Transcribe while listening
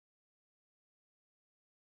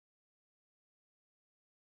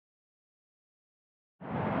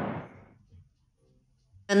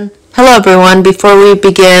Hello everyone. Before we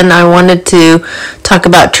begin, I wanted to talk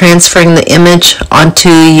about transferring the image onto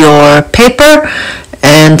your paper.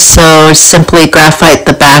 And so simply graphite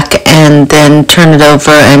the back and then turn it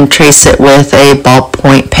over and trace it with a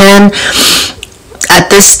ballpoint pen. At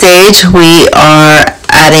this stage, we are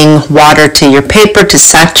adding water to your paper to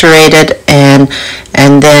saturate it, and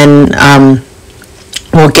then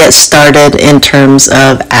we'll get started in terms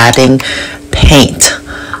of adding paint.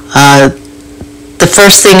 The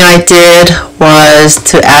first thing I did was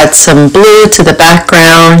to add some blue to the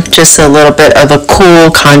background, just a little bit of a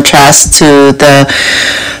cool contrast to the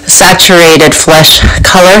saturated flesh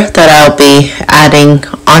color that I'll be adding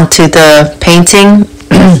onto the painting.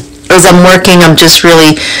 As I'm working, I'm just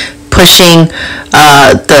really pushing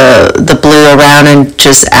the blue around and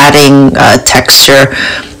just adding texture.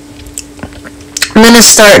 I'm going to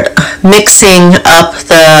start mixing up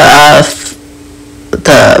the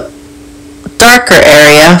darker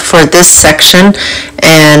area for this section,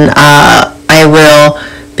 and I will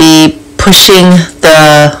be pushing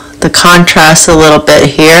the contrast a little bit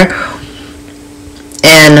here,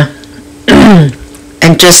 and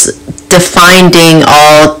and just defining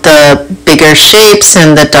all the bigger shapes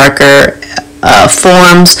and the darker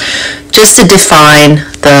forms, just to define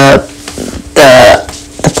the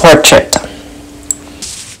portrait.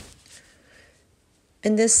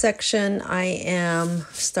 In this section, I am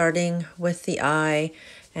starting with the eye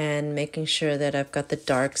and making sure that I've got the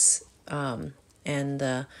darks and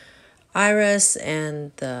the iris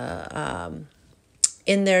and the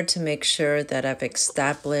in there to make sure that I've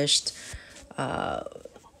established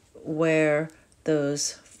where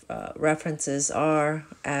those references are,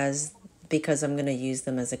 because I'm going to use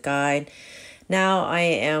them as a guide. Now I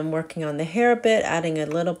am working on the hair a bit, adding a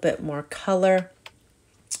little bit more color,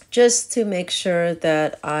 just to make sure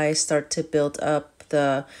that I start to build up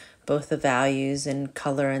both the values in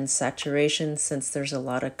color and saturation, since there's a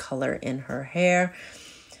lot of color in her hair.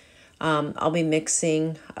 I'll be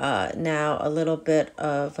mixing now a little bit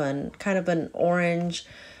of kind of an orange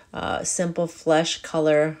simple flesh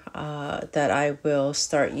color that I will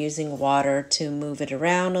start using water to move it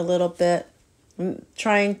around a little bit,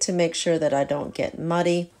 trying to make sure that I don't get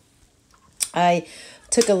muddy. I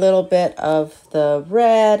took a little bit of the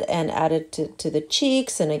red and added to the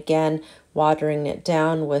cheeks, and again watering it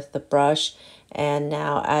down with the brush, and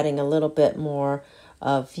now adding a little bit more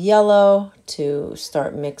of yellow to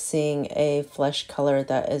start mixing a flesh color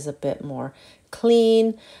that is a bit more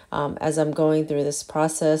clean. As I'm going through this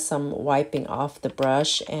process, I'm wiping off the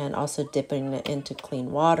brush and also dipping it into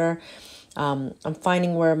clean water. I'm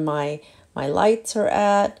finding where my lights are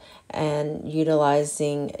at and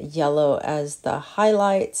utilizing yellow as the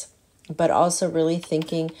highlights, but also really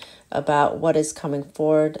thinking about what is coming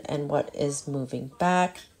forward and what is moving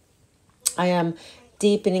back. I am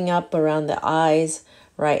deepening up around the eyes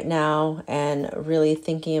right now and really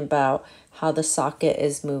thinking about how the socket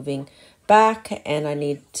is moving back, and I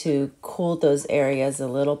need to cool those areas a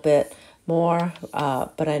little bit more,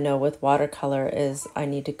 but I know with watercolor I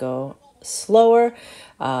need to go slower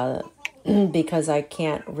because I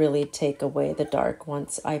can't really take away the dark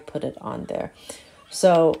once I put it on there.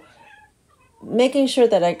 So making sure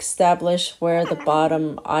that I establish where the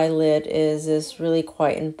bottom eyelid is really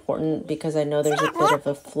quite important, because I know there's a bit of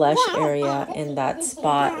a flesh area in that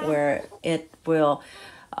spot where it will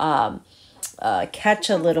catch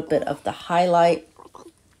a little bit of the highlight.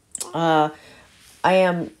 I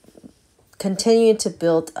am continuing to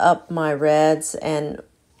build up my reds and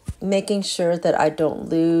making sure that I don't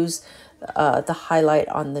lose the highlight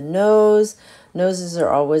on the nose. Noses are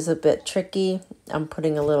always a bit tricky. I'm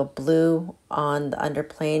putting a little blue on the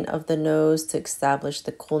underplane of the nose to establish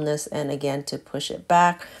the coolness and again to push it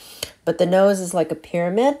back. But the nose is like a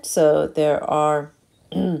pyramid, so there are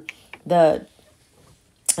the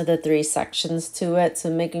three sections to it.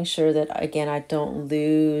 So making sure that again I don't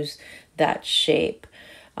lose that shape.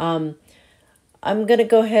 I'm going to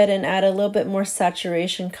go ahead and add a little bit more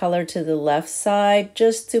saturation color to the left side,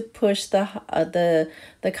 just to push the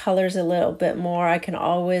colors a little bit more. I can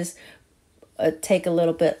always take a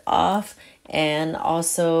little bit off and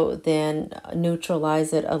also then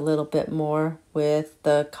neutralize it a little bit more with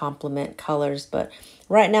the complement colors. But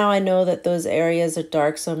right now I know that those areas are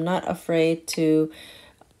dark, so I'm not afraid to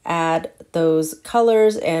add those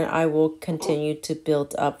colors, and I will continue to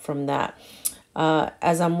build up from that.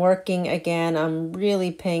 As I'm working, again, I'm really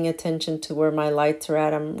paying attention to where my lights are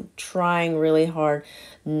at. I'm trying really hard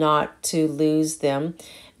not to lose them.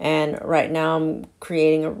 And right now I'm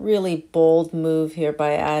creating a really bold move here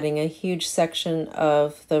by adding a huge section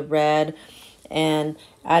of the red and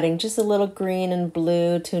adding just a little green and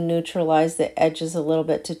blue to neutralize the edges a little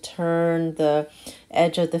bit, to turn the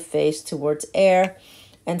edge of the face towards air.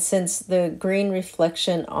 And since the green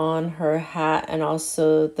reflection on her hat and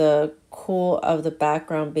also the cool of the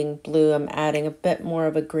background being blue, I'm adding a bit more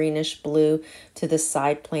of a greenish blue to the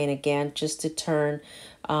side plane again, just to turn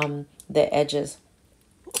the edges.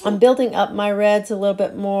 I'm building up my reds a little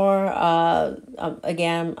bit more.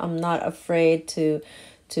 Again, I'm not afraid to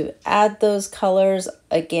add those colors.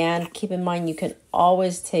 Again, keep in mind you can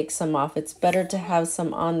always take some off. It's better to have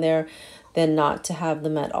some on there than not to have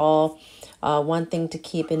them at all. One thing to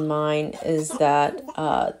keep in mind is that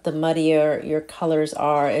the muddier your colors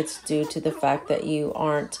are, it's due to the fact that you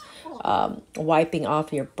aren't wiping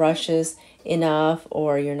off your brushes enough,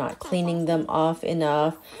 or you're not cleaning them off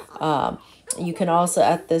enough. You can also,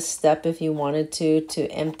 at this step, if you wanted to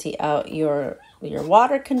empty out your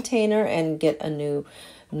water container and get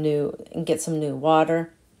get some new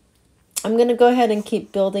water. I'm going to go ahead and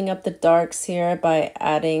keep building up the darks here by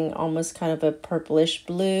adding almost kind of a purplish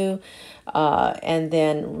blue, and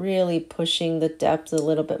then really pushing the depth a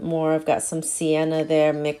little bit more. I've got some sienna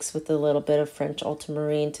there mixed with a little bit of French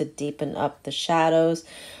ultramarine to deepen up the shadows.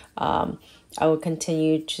 I will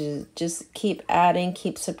continue to just keep adding,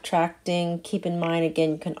 keep subtracting. Keep in mind,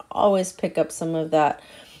 again, you can always pick up some of that,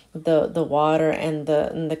 the water and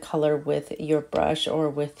the color with your brush or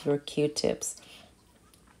with your Q-tips.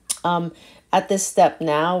 At this step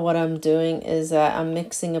now, what I'm doing is I'm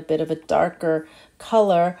mixing a bit of a darker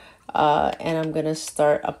color, and I'm going to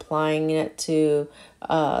start applying it to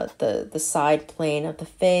the side plane of the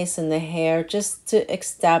face and the hair, just to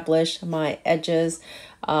establish my edges.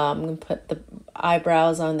 I'm going to put the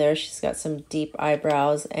eyebrows on there. She's got some deep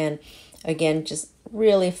eyebrows, and again, just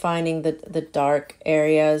really finding the dark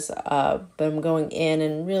areas, but I'm going in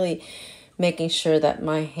and really making sure that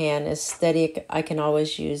my hand is steady. I can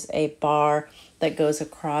always use a bar that goes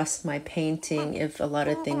across my painting if a lot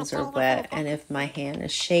of things are wet and if my hand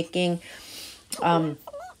is shaking.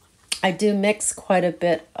 I do mix quite a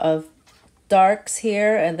bit of darks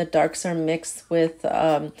here, and the darks are mixed with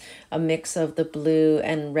a mix of the blue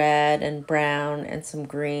and red and brown and some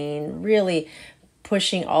green, really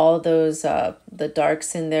pushing all those the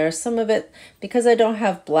darks in there. Some of it, because I don't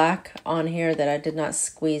have black on here that I did not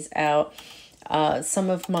squeeze out, some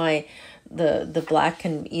of my the black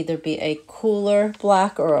can either be a cooler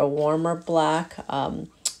black or a warmer black.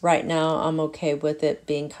 Right now I'm okay with it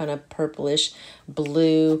being kind of purplish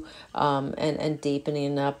blue, and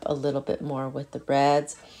deepening up a little bit more with the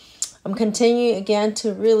reds. I'm continuing again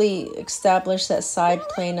to really establish that side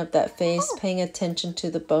plane of that face, paying attention to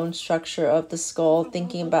the bone structure of the skull,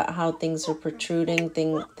 thinking about how things are protruding,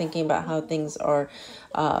 thinking about how things are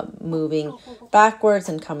moving backwards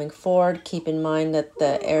and coming forward. Keep in mind that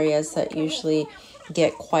the areas that usually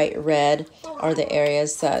get quite red are the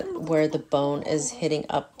areas where the bone is hitting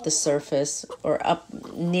up the surface, or up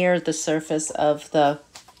near the surface of the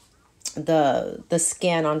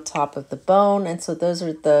skin on top of the bone. And so those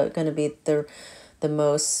are going to be the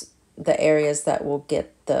areas that will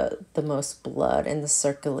get the most blood in the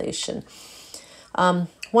circulation.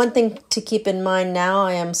 One thing to keep in mind now,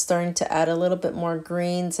 I am starting to add a little bit more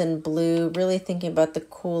greens and blue, really thinking about the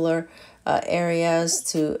cooler areas,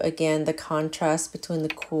 to again the contrast between the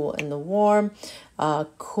cool and the warm.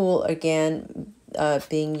 Cool again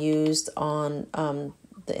being used on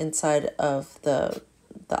the inside of the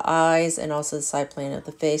eyes and also the side plane of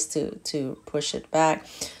the face to push it back.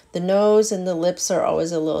 The nose and the lips are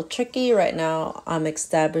always a little tricky. Right now I'm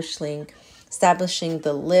establishing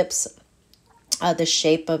the lips, the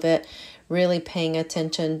shape of it, really paying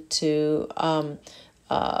attention to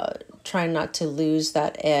trying not to lose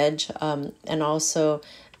that edge. And also,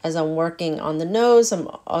 as I'm working on the nose, I'm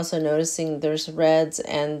also noticing there's reds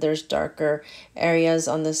and there's darker areas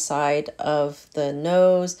on the side of the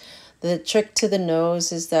nose. The trick to the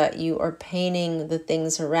nose is that you are painting the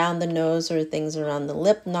things around the nose or things around the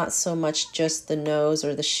lip, not so much just the nose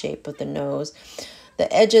or the shape of the nose.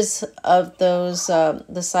 The edges of those,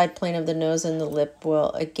 the side plane of the nose and the lip will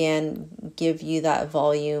again give you that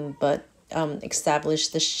volume, but establish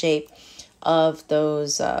the shape of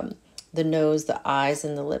those, the nose, the eyes,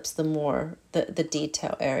 and the lips, the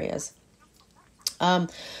detail areas. I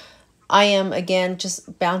am again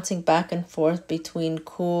just bouncing back and forth between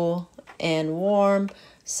cool and warm,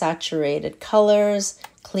 saturated colors,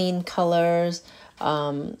 clean colors,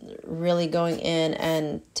 really going in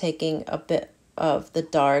and taking a bit of the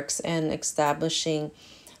darks and establishing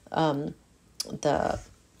the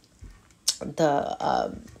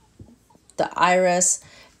iris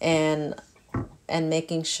and and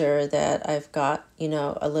making sure that I've got, you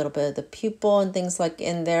know, a little bit of the pupil and things like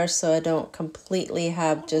in there, so I don't completely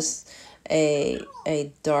have just a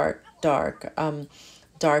dark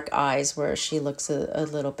eyes where she looks a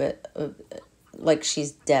little bit like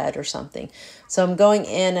she's dead or something. So I'm going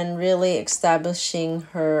in and really establishing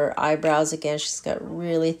her eyebrows again. She's got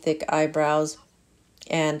really thick eyebrows,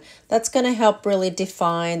 and that's going to help really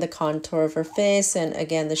define the contour of her face and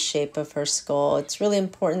again the shape of her skull. It's really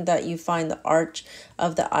important that you find the arch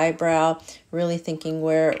of the eyebrow, really thinking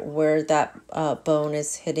where that bone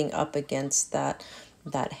is hitting up against that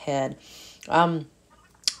head,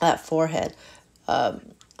 that forehead.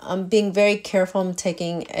 I'm being very careful. I'm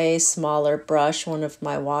taking a smaller brush, one of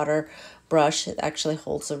my water brush. It actually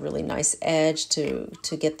holds a really nice edge to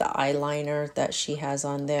get the eyeliner that she has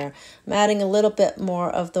on there. I'm adding a little bit more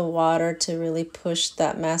of the water to really push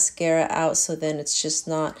that mascara out, so then it's just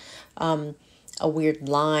not a weird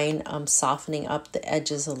line. I'm softening up the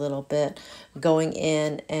edges a little bit, going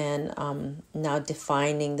in and now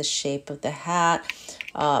defining the shape of the hat,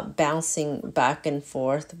 bouncing back and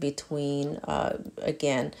forth between,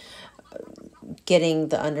 again, getting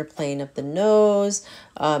the underplane of the nose,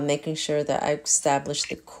 making sure that I establish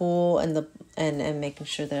the cool and the and making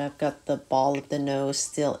sure that I've got the ball of the nose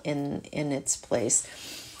still in its place.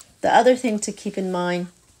 The other thing to keep in mind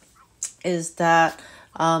is that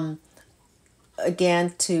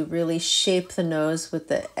again, to really shape the nose with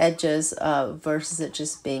the edges versus it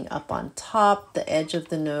just being up on top, the edge of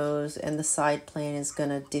the nose and the side plane is going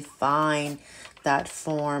to define that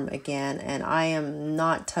form again. And I am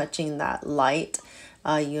not touching that light.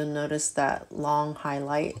 You'll notice that long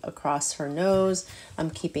highlight across her nose. I'm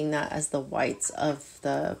keeping that as the whites of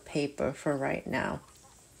the paper for right now.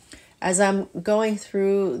 As I'm going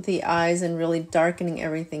through the eyes and really darkening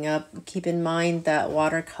everything up, keep in mind that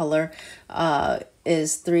watercolor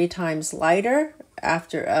is 3 times lighter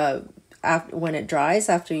after when it dries,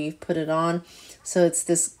 after you've put it on. So it's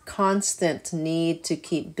this constant need to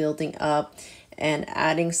keep building up and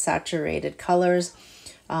adding saturated colors.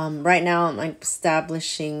 Right now I'm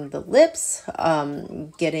establishing the lips,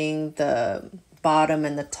 getting the bottom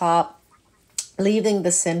and the top, leaving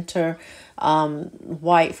the center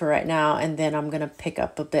white for right now, and then I'm going to pick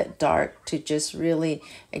up a bit dark to just really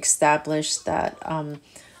establish that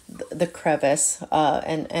the crevice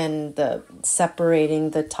and the separating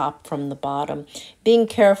the top from the bottom. Being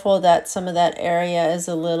careful that some of that area is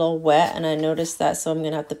a little wet, and I noticed that, so I'm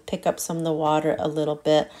going to have to pick up some of the water a little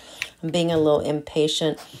bit. I'm being a little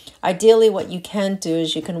impatient. Ideally, what you can do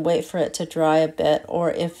is you can wait for it to dry a bit, or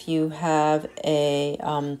if you have a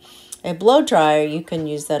blow dryer, you can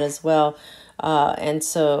use that as well. And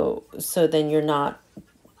so then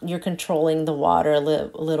you're controlling the water a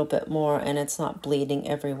little bit more, and it's not bleeding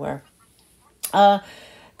everywhere.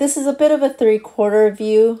 This is a bit of a 3/4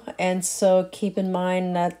 view, and so keep in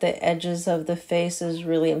mind that the edges of the face is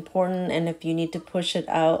really important, and if you need to push it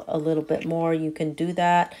out a little bit more, you can do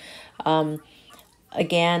that.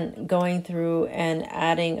 Again, going through and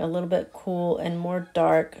adding a little bit cool and more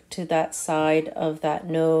dark to that side of that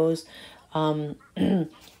nose, and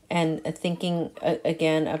thinking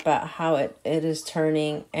again about how it is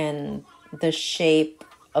turning and the shape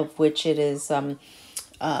of which it is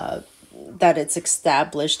that it's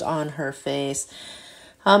established on her face.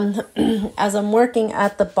 As I'm working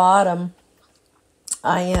at the bottom,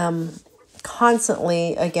 I am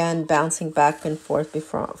constantly again bouncing back and forth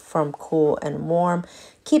from cool and warm,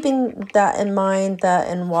 keeping that in mind that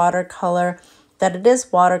in watercolor, that it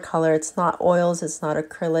is watercolor, it's not oils, it's not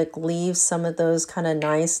acrylic. Leave some of those kind of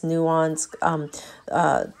nice nuance,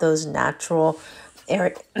 those natural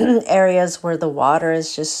areas where the water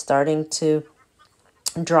is just starting to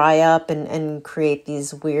dry up and create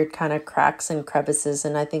these weird kind of cracks and crevices.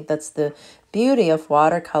 And I think that's the beauty of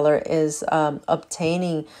watercolor, is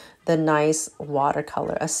obtaining the nice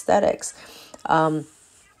watercolor aesthetics,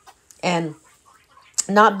 and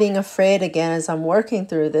not being afraid, again, as I'm working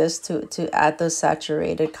through this, to add those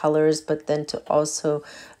saturated colors, but then to also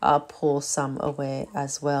pull some away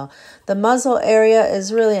as well. The muzzle area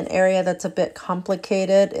is really an area that's a bit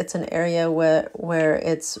complicated. It's an area where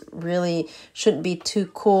it's really shouldn't be too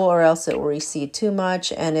cool, or else it will recede too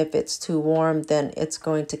much. And if it's too warm, then it's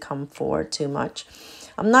going to come forward too much.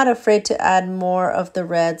 I'm not afraid to add more of the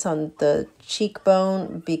reds on the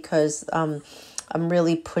cheekbone, because I'm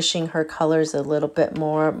really pushing her colors a little bit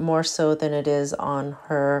more so than it is on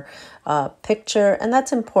her picture. And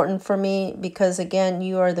that's important for me because, again,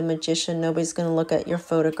 you are the magician. Nobody's going to look at your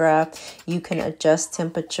photograph. You can adjust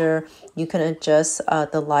temperature. You can adjust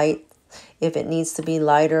the light. If it needs to be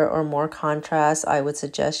lighter or more contrast, I would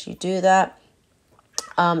suggest you do that.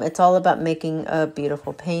 It's all about making a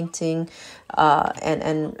beautiful painting,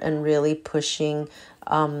 and really pushing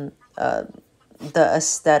the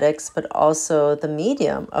aesthetics, but also the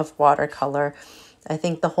medium of watercolor. I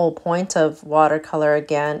think the whole point of watercolor,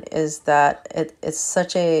 again, is that it's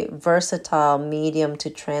such a versatile medium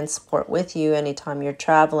to transport with you anytime you're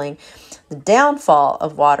traveling. The downfall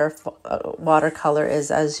of watercolor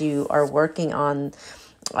is, as you are working on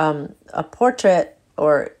a portrait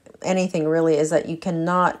or anything really, is that you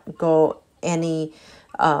cannot go any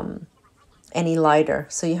lighter.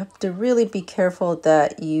 So you have to really be careful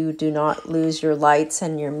that you do not lose your lights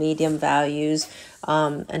and your medium values,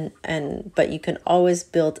 but you can always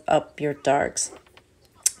build up your darks.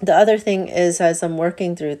 The other thing is, as I'm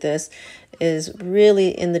working through this, is really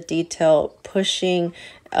in the detail pushing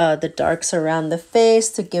the darks around the face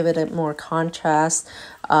to give it a more contrast,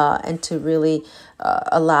 and to really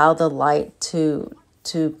allow the light to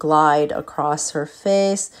glide across her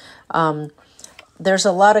face. There's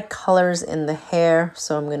a lot of colors in the hair,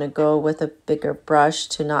 so I'm going to go with a bigger brush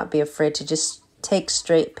to not be afraid to just take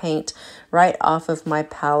straight paint right off of my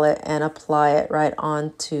palette and apply it right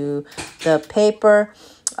onto the paper.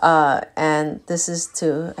 And this is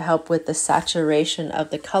to help with the saturation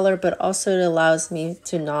of the color, but also it allows me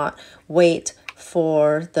to not wait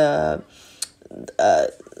for the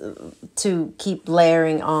to keep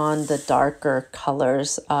layering on the darker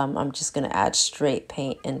colors. I'm just going to add straight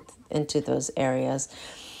paint into those areas.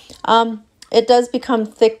 It does become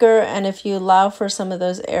thicker, and if you allow for some of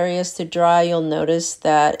those areas to dry, you'll notice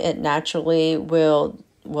that it naturally will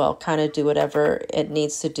kind of do whatever it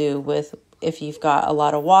needs to do with if you've got a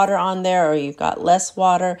lot of water on there or you've got less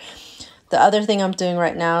water. The other thing I'm doing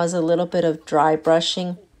right now is a little bit of dry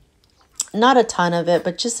brushing. Not a ton of it,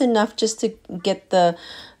 but just enough just to get the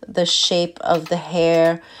shape of the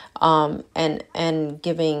hair, and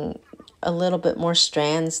giving a little bit more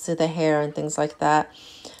strands to the hair and things like that.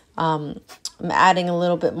 I'm adding a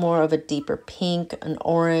little bit more of a deeper pink, an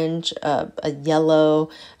orange, a yellow,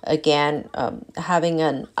 again, having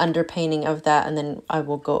an underpainting of that, and then I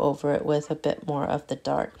will go over it with a bit more of the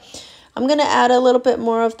dark. I'm going to add a little bit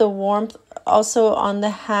more of the warmth also on the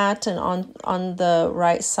hat and on the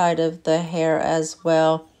right side of the hair as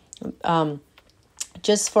well,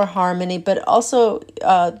 just for harmony, but also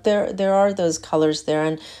there are those colors there,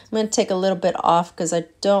 and I'm going to take a little bit off because I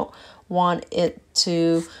don't want it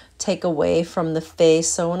to take away from the face.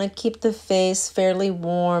 So I want to keep the face fairly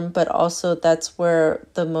warm, but also that's where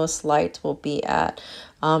the most light will be at.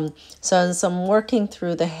 So as I'm working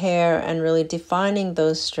through the hair and really defining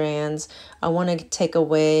those strands, I want to take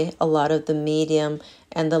away a lot of the medium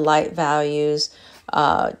and the light values,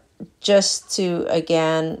 just to,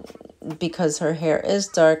 again, because her hair is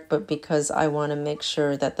dark, but because I want to make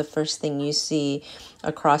sure that the first thing you see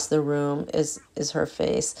across the room is her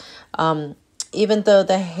face. Even though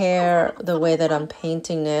the hair, the way that I'm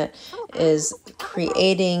painting it, is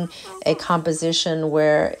creating a composition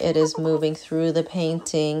where it is moving through the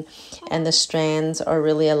painting and the strands are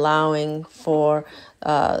really allowing for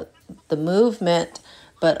the movement,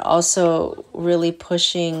 but also really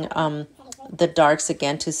pushing the darks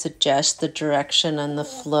again to suggest the direction and the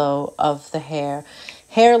flow of the hair.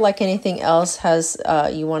 Hair, like anything else, has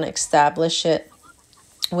you want to establish it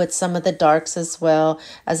with some of the darks as well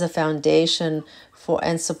as a foundation for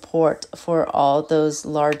and support for all those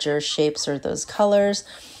larger shapes or those colors.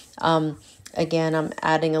 Again, I'm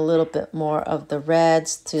adding a little bit more of the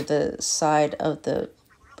reds to the side of the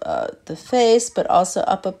face, but also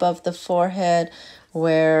up above the forehead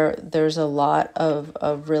where there's a lot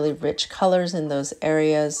of really rich colors in those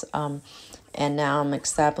areas. And now I'm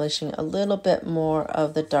establishing a little bit more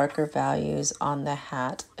of the darker values on the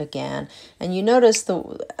hat again. And you notice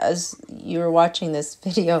as you're watching this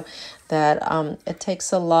video that it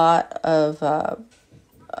takes a lot of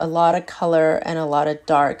color and a lot of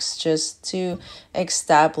darks just to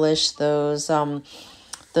establish those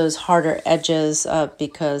harder edges,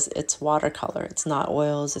 because it's watercolor. It's not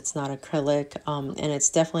oils, it's not acrylic, and it's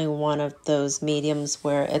definitely one of those mediums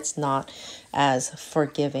where it's not as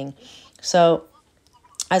forgiving. So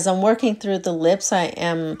as I'm working through the lips, I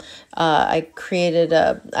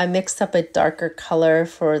mixed up a darker color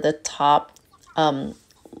for the top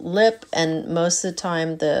lip, and most of the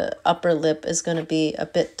time the upper lip is going to be a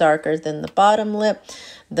bit darker than the bottom lip.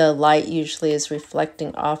 The light usually is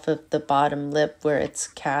reflecting off of the bottom lip where it's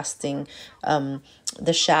casting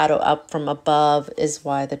the shadow up from above, is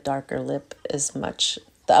why the upper lip is much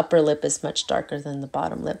darker than the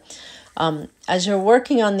bottom lip. As you're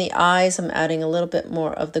working on the eyes, I'm adding a little bit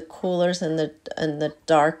more of the coolers and the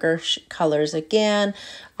darker colors again,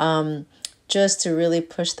 just to really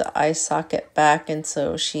push the eye socket back, and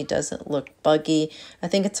so she doesn't look buggy. I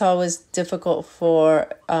think it's always difficult for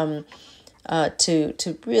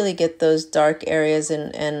to really get those dark areas,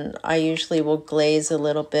 and I usually will glaze a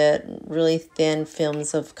little bit, really thin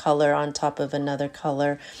films of color on top of another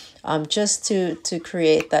color, just to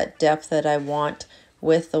create that depth that I want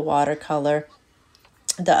with the watercolor.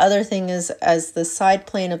 The other thing is, as the side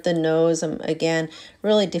plane of the nose, I'm again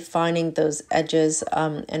really defining those edges,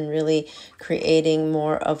 and really creating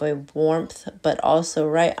more of a warmth, but also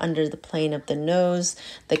right under the plane of the nose,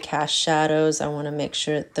 the cast shadows. I want to make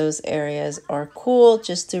sure that those areas are cool,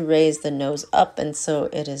 just to raise the nose up, and so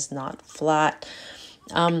it is not flat.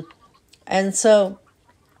 And so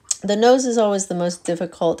the nose is always the most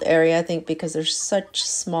difficult area, I think, because there's such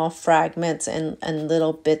small fragments and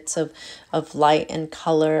little bits of light and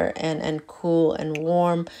color and cool and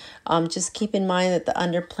warm. Just keep in mind that the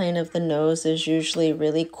underplane of the nose is usually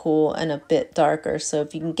really cool and a bit darker. So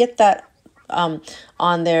if you can get that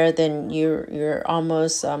on there, then you're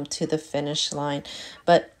almost to the finish line.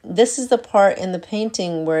 But this is the part in the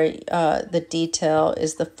painting where the detail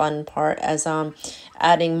is the fun part, as I'm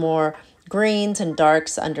adding more greens and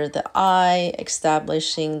darks under the eye,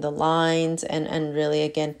 establishing the lines, and really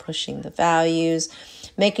again pushing the values,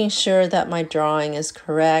 making sure that my drawing is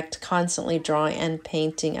correct, constantly drawing and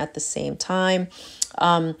painting at the same time.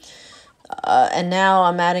 And now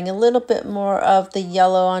I'm adding a little bit more of the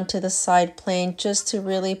yellow onto the side plane, just to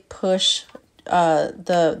really push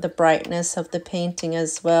the brightness of the painting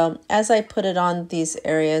as well. As I put it on these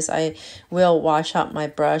areas, I will wash out my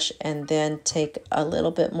brush and then take a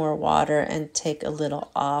little bit more water and take a little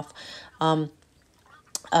off,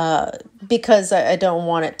 because I don't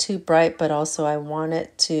want it too bright, but also I want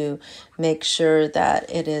it to make sure that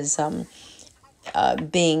it is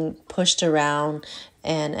being pushed around,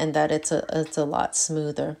 and that it's a lot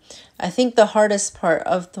smoother. I think the hardest part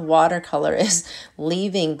of the watercolor is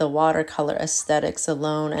leaving the watercolor aesthetics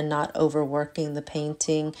alone and not overworking the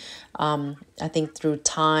painting. I think through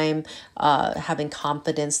time, having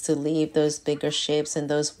confidence to leave those bigger shapes and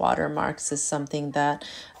those watermarks is something that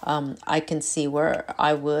I can see where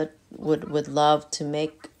I would love to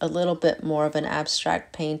make a little bit more of an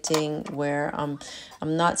abstract painting, where I'm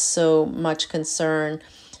not so much concerned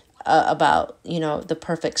about, you know, the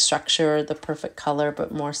perfect structure, the perfect color,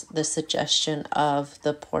 but more the suggestion of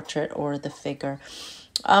the portrait or the figure.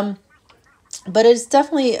 But it's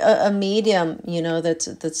definitely a medium, you know,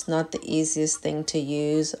 that's not the easiest thing to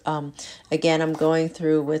use. Again, I'm going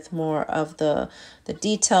through with more of the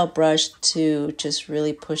detail brush to just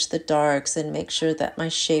really push the darks and make sure that my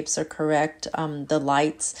shapes are correct. The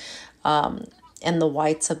lights, and the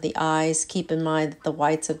whites of the eyes. Keep in mind that the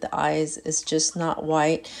whites of the eyes is just not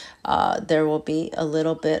white. There will be a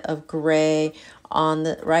little bit of gray on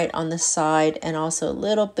the right on the side, and also a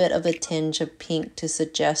little bit of a tinge of pink to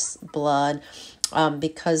suggest blood,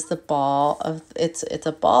 because the ball of it's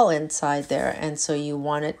a ball inside there, and so you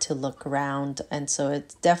want it to look round, and so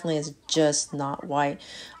it definitely is just not white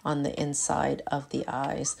on the inside of the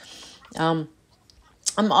eyes.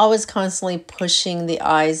 I'm always constantly pushing the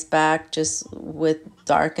eyes back, just with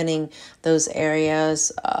darkening those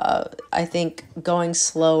areas. I think going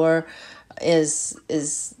slower is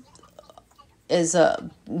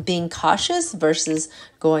being cautious versus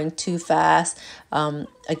going too fast.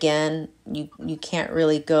 Again, you can't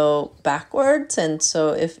really go backwards, and so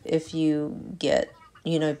if you get,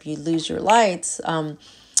 you know, if you lose your lights,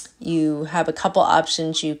 you have a couple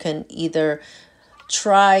options. You can either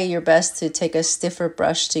try your best to take a stiffer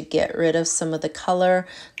brush to get rid of some of the color.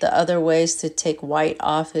 The other ways to take white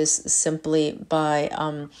off is simply by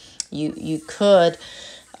you could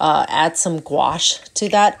add some gouache to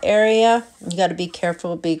that area. You got to be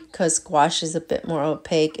careful because gouache is a bit more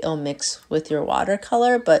opaque. It'll mix with your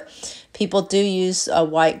watercolor, but people do use a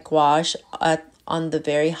white gouache on the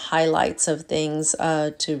very highlights of things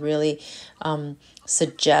to really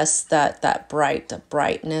suggest that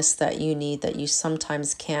brightness that you need, that you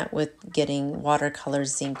sometimes can't with getting watercolor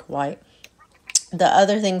zinc white. The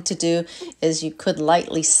other thing to do is you could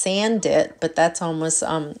lightly sand it, but that's almost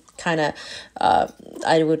kind of,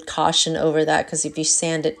 I would caution over that, because if you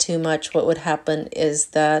sand it too much, what would happen is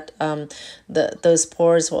that those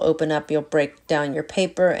pores will open up, you'll break down your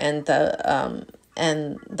paper, and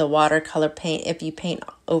the watercolor paint, if you paint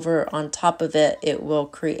over on top of it, it will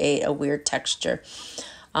create a weird texture.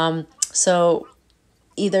 So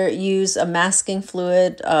either use a masking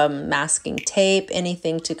fluid, masking tape,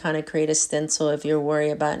 anything to kind of create a stencil if you're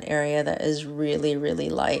worried about an area that is really, really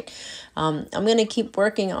light. I'm going to keep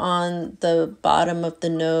working on the bottom of the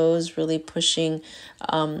nose, really pushing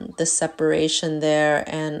the separation there,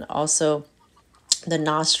 and also the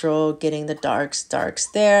nostril, getting the darks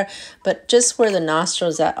there. But just where the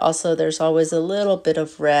nostril's at, also there's always a little bit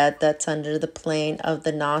of red that's under the plane of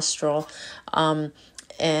the nostril.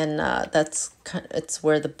 And it's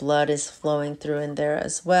where the blood is flowing through in there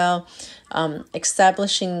as well.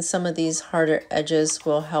 Establishing some of these harder edges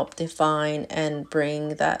will help define and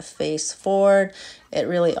bring that face forward. It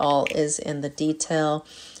really all is in the detail.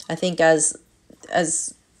 I think as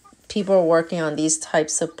people are working on these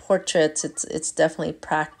types of portraits, it's definitely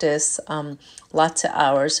practice, lots of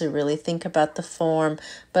hours to really think about the form,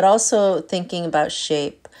 but also thinking about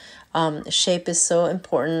shape. Shape is so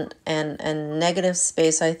important, and negative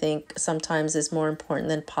space, I think, sometimes is more important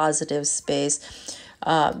than positive space,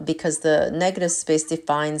 because the negative space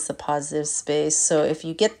defines the positive space. So if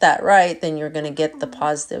you get that right, then you're going to get the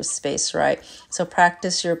positive space right. So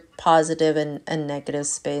practice your positive and negative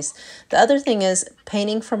space. The other thing is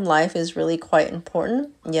painting from life is really quite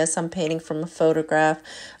important. Yes, I'm painting from a photograph.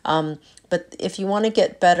 But if you want to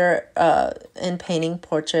get better in painting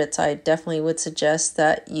portraits, I definitely would suggest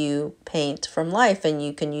that you paint from life, and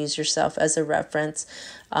you can use yourself as a reference.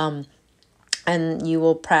 And you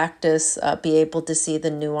will practice, be able to see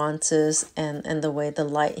the nuances and the way the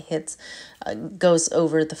light hits, goes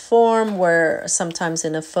over the form, where sometimes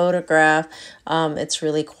in a photograph, it's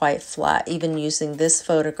really quite flat. Even using this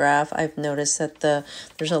photograph, I've noticed that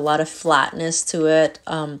there's a lot of flatness to it,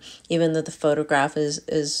 even though the photograph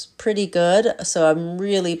is pretty good. So I'm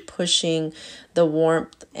really pushing the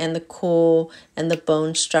warmth and the cool and the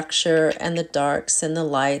bone structure and the darks and the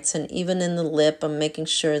lights, and even in the lip, I'm making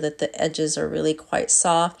sure that the edges are really quite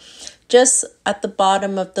soft. Just at the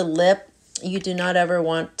bottom of the lip, you do not ever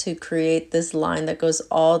want to create this line that goes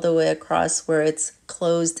all the way across where it's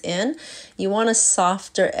closed in. You want a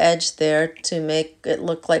softer edge there to make it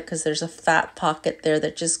look like, because there's a fat pocket there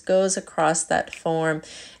that just goes across that form.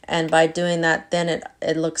 And by doing that, then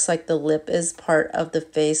it looks like the lip is part of the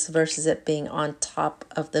face versus it being on top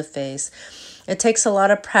of the face. It takes a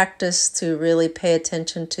lot of practice to really pay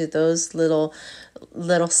attention to those little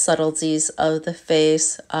subtleties of the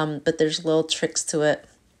face, but there's little tricks to it.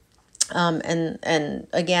 And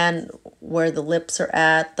again, where the lips are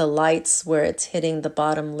at, the lights where it's hitting the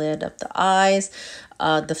bottom lid of the eyes,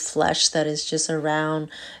 the flesh that is just around,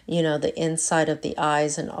 the inside of the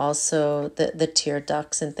eyes, and also the tear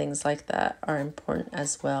ducts and things like that are important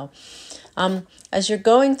as well. As you're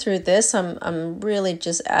going through this, I'm really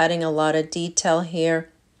just adding a lot of detail here.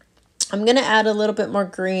 I'm going to add a little bit more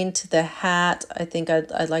green to the hat. I think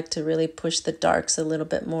I'd like to really push the darks a little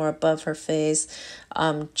bit more above her face,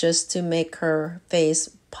 just to make her face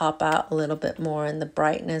pop out a little bit more in the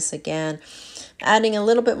brightness again. Adding a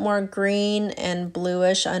little bit more green and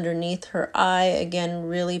bluish underneath her eye. Again,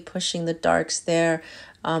 really pushing the darks there,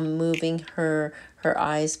 moving her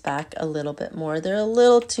eyes back a little bit more. They're a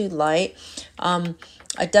little too light.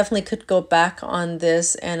 I definitely could go back on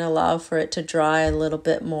this and allow for it to dry a little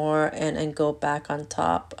bit more and go back on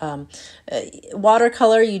top.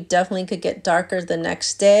 Watercolor, you definitely could get darker the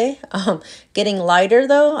next day. Getting lighter,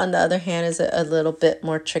 though, on the other hand, is a little bit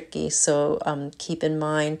more tricky. So keep in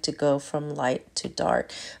mind to go from light to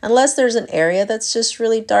dark. Unless there's an area that's just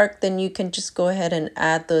really dark, then you can just go ahead and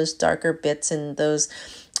add those darker bits in those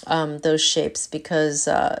shapes, because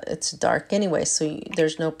it's dark anyway, so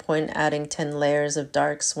there's no point adding 10 layers of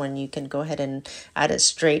darks when you can go ahead and add it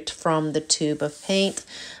straight from the tube of paint,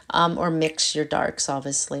 or mix your darks,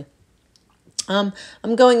 obviously.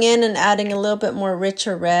 I'm going in and adding a little bit more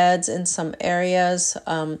richer reds in some areas,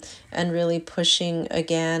 and really pushing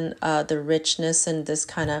again the richness and this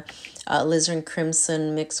kind of alizarin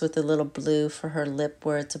crimson mixed with a little blue for her lip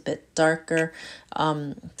where it's a bit darker.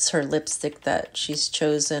 It's her lipstick that she's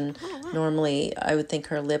chosen. Normally, I would think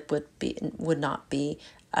her lip would not be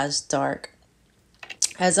as dark.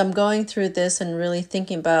 As I'm going through this and really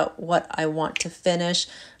thinking about what I want to finish,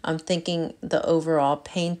 I'm thinking the overall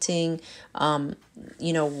painting,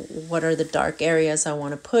 what are the dark areas I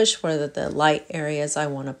want to push, what are the light areas I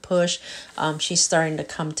want to push. She's starting to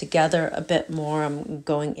come together a bit more. I'm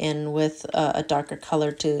going in with a darker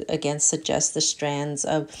color to, again, suggest the strands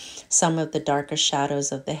of some of the darker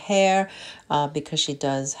shadows of the hair, because she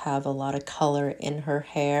does have a lot of color in her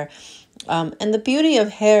hair. And the beauty of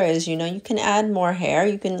hair is, you can add more hair,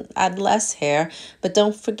 you can add less hair, but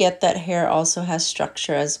don't forget that hair also has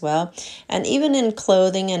structure as well. And even in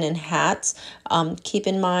clothing and in hats, keep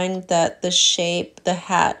in mind that the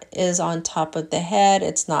hat is on top of the head.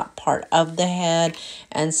 It's not part of the head.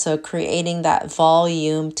 And so creating that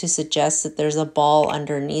volume to suggest that there's a ball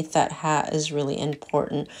underneath that hat is really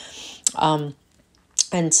important.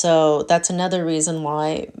 And so that's another reason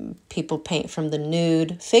why people paint from the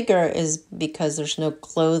nude figure, is because there's no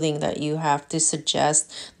clothing that you have to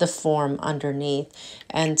suggest the form underneath.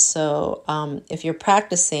 And so if you're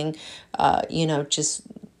practicing, you know, just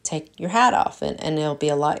take your hat off, and it'll be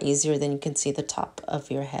a lot easier. Then you can see the top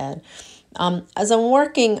of your head. As I'm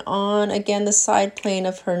working on, again, the side plane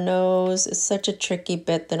of her nose is such a tricky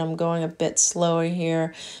bit that I'm going a bit slower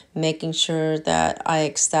here, making sure that I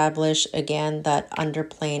establish, again, that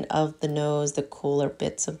underplane of the nose, the cooler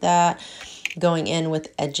bits of that. Going in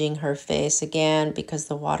with edging her face again, because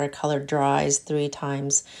the watercolor dries 3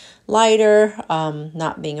 times lighter.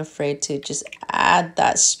 Not being afraid to just add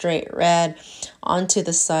that straight red onto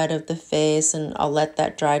the side of the face, and I'll let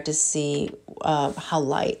that dry to see how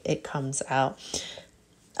light it comes out.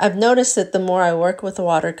 I've noticed that the more I work with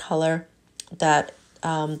watercolor, that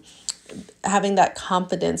having that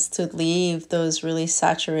confidence to leave those really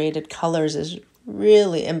saturated colors is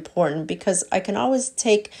really important, because I can always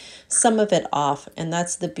take some of it off. And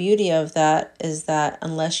that's the beauty of that, is that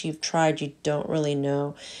unless you've tried, you don't really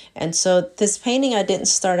know. And so this painting, I didn't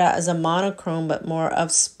start out as a monochrome, but more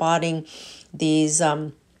of spotting these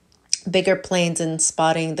bigger planes and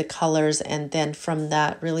spotting the colors, and then from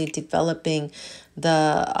that really developing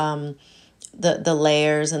the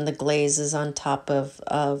layers and the glazes on top of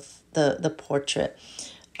the portrait.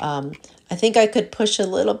 I think I could push a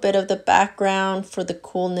little bit of the background for the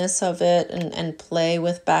coolness of it, and play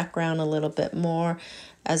with background a little bit more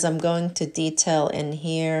as I'm going to detail in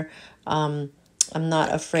here. I'm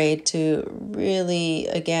not afraid to really,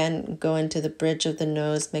 again, go into the bridge of the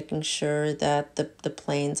nose, making sure that the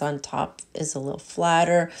planes on top is a little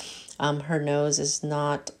flatter. Her nose is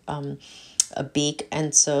not a beak,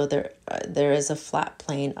 and so there is a flat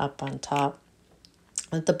plane up on top.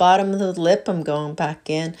 At the bottom of the lip, I'm going back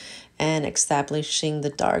in and establishing the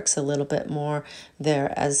darks a little bit more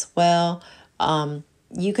there as well.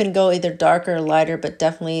 You can go either darker or lighter, but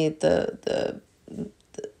definitely the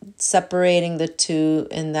separating the two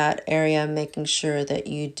in that area, making sure that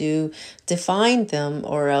you do define them,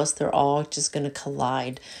 or else they're all just going to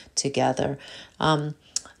collide together. The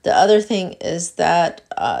other thing is that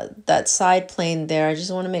that side plane there, I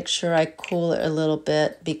just want to make sure I cool it a little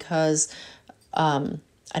bit, because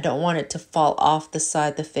I don't want it to fall off the side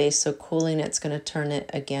of the face. So cooling it's going to turn it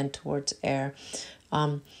again towards air.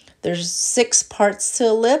 There's 6 parts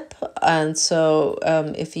to a lip, and so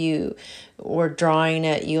if you were drawing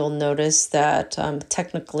it, you'll notice that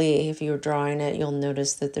technically, if you're drawing it, you'll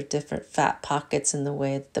notice that there are different fat pockets in the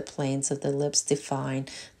way that the planes of the lips define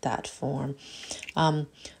that form.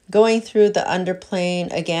 Going through the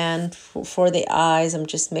underplane again for the eyes, I'm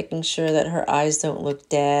just making sure that her eyes don't look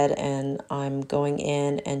dead, and I'm going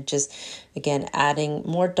in and just, again, adding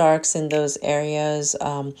more darks in those areas,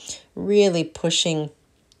 really pushing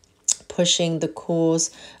the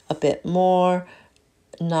cools a bit more,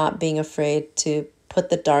 not being afraid to put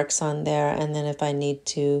the darks on there, and then if I need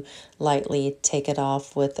to, lightly take it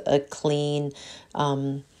off with a clean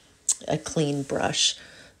brush.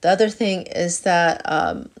 The other thing is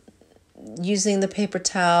that using the paper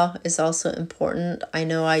towel is also important. I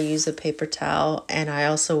know I use a paper towel, and I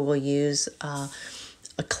also will use a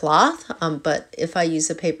cloth, but if I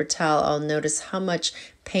use a paper towel, I'll notice how much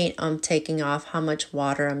paint I'm taking off, how much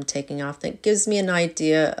water I'm taking off. That gives me an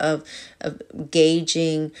idea of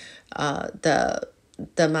gauging the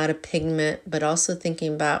amount of pigment, but also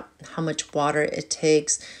thinking about how much water it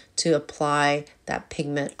takes to apply that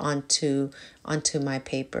pigment onto my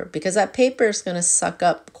paper, because that paper is going to suck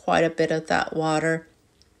up quite a bit of that water.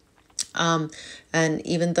 And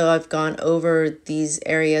even though I've gone over these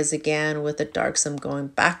areas again with the darks, I'm going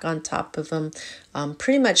back on top of them,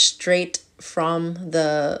 pretty much straight from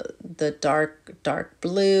the dark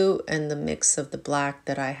blue and the mix of the black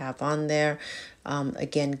that I have on there.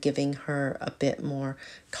 Again, giving her a bit more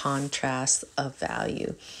contrast of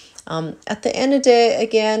value. At the end of the day,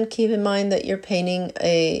 again, keep in mind that you're painting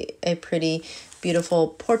a pretty beautiful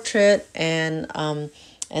portrait,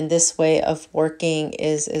 and this way of working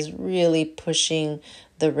is really pushing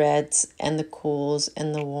the reds and the cools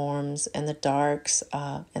and the warms and the darks,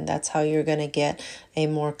 and that's how you're going to get a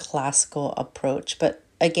more classical approach. But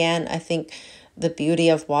again, I think the beauty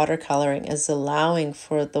of watercoloring is allowing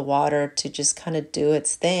for the water to just kind of do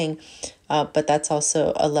its thing, but that's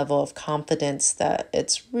also a level of confidence that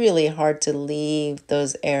it's really hard to leave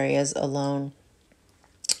those areas alone.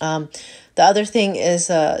 The other thing is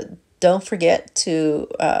don't forget to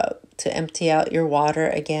empty out your water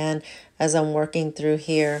again. As I'm working through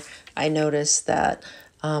here, I noticed that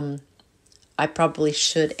I probably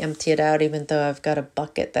should empty it out, even though I've got a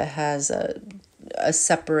bucket that has a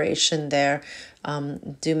separation there.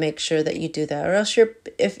 Do make sure that you do that, or else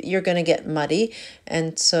if you're going to get muddy.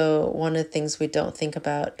 And so one of the things we don't think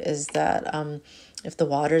about is that if the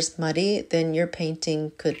water's muddy, then your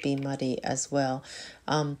painting could be muddy as well.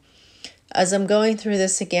 As I'm going through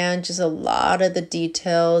this again, just a lot of the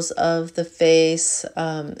details of the face,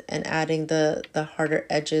 and adding the harder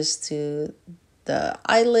edges to the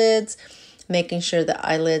eyelids, making sure the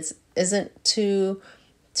eyelids isn't too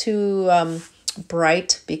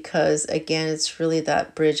bright, because again, it's really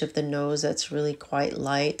that bridge of the nose that's really quite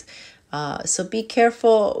light. So be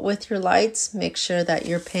careful with your lights. Make sure that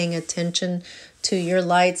you're paying attention to your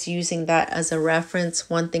lights, using that as a reference.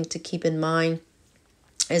 One thing to keep in mind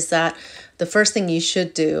is that the first thing you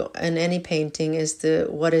should do in any painting is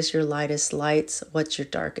what is your lightest lights, what's your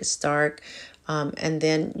darkest dark, and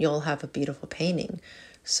then you'll have a beautiful painting.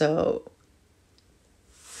 So